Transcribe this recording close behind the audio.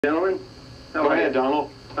Gentlemen? Go ahead, Donald.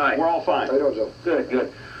 Hi. We're all fine. How you doing, Joe? Good,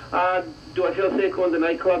 good. Do I feel safe going to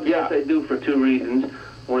nightclubs? Yeah. Yes, I do, for two reasons.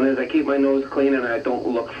 One is I keep my nose clean and I don't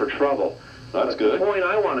look for trouble. That's but good. The point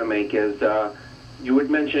I want to make is, you were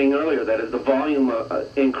mentioning earlier that as the volume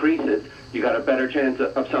increases, you got a better chance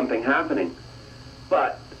of something happening.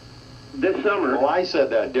 But this summer... Well, I said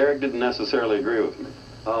that. Derek didn't necessarily agree with me.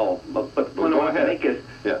 Oh, but the point I want to make is,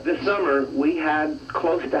 this summer we had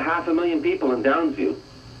close to 500,000 people in Downsview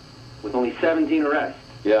with only 17 arrests.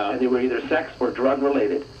 Yeah. And they were either sex or drug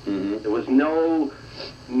related. Mm-hmm. There was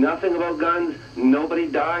nothing about guns. Nobody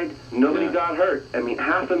died. Nobody got hurt. I mean,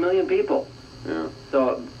 500,000 people. Yeah.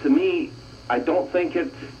 So to me, I don't think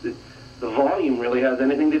the volume really has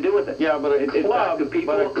anything to do with it. Yeah, but a club who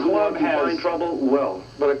find trouble will.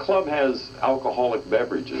 But a club has alcoholic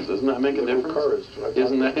beverages. Doesn't that make a difference? Courage.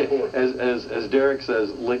 Isn't that, as Derek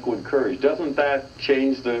says, liquid courage? Doesn't that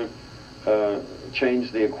change the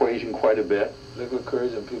equation quite a bit? Liquid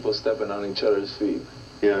courage and people stepping on each other's feet.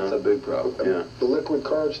 Yeah. That's a big problem. Yeah. The liquid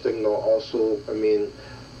courage thing, though, also, I mean,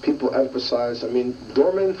 people emphasize, I mean,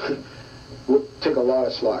 doormen will take a lot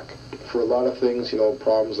of slack for a lot of things, you know,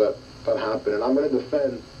 problems that happen. And I'm going to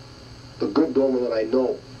defend the good doormen that I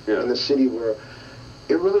know in the city, where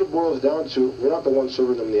it really boils down to, we're not the ones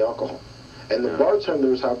serving them the alcohol. And the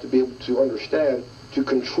bartenders have to be able to understand, to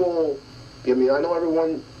control. I mean, I know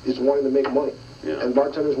everyone is wanting to make money. Yeah. And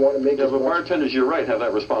bartenders want to make but bartenders, you're right, have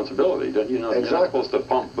that responsibility. Don't you know? Exactly. You're not supposed to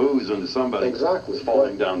pump booze into somebody who's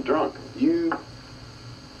falling down drunk. You,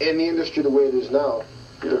 in the industry the way it is now,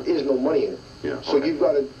 there is no money in it. Yeah. So you've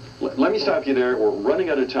got to... Let me stop you there. We're running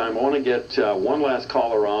out of time. I want to get one last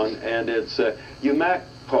caller on, and it's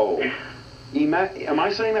Umapo. Am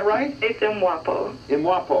I saying that right? It's Mwapo.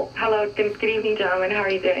 Mwapo. Hello, good evening, gentlemen. How are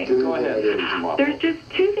you doing? Go ahead, Mwapo. There's just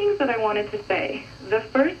two things that I wanted to say. The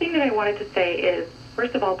first thing that I wanted to say is,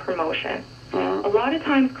 first of all, promotion. A lot of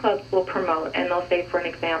times clubs will promote, and they'll say, for an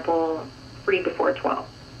example, free before 12.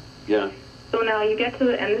 Yeah. So now you get to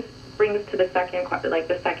the, and this brings to the second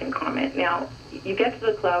comment. Now, you get to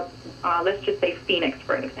the club, let's just say Phoenix,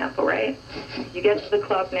 for an example, right? You get to the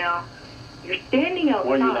club now, you're standing outside.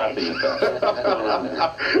 Why are you laughing at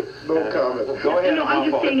that? No comment. Go ahead. No, I'm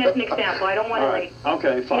just saying as an example. I don't want to, like...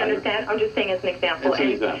 Okay, fine. You understand? I'm just saying as an example. It's an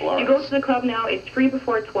example, all right. You go to the club now, it's free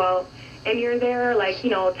before 12, and you're there, like, you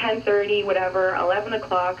know, 10:30, whatever, 11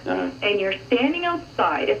 o'clock, and you're standing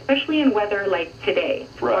outside, especially in weather like today,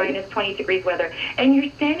 minus 20 degrees weather, and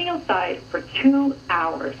you're standing outside for 2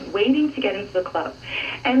 hours waiting to get into the club.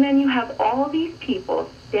 And then you have all these people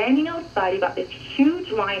standing outside. You got this huge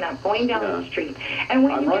lineup going down the street. And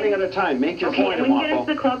when I'm running out of time. Make your point, and when you get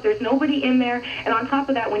into the club, there's nobody in there. And on top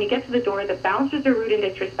of that, when you get to the door, the bouncers are rude and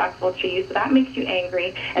disrespectful to you, so that makes you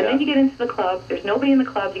angry. And then you get into the club, there's nobody in the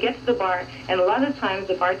club, you get to the bar, and a lot of times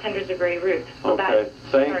the bartenders are very rude. So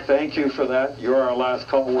thank you for that. You're our last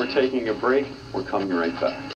call. We're taking a break. We're coming right back.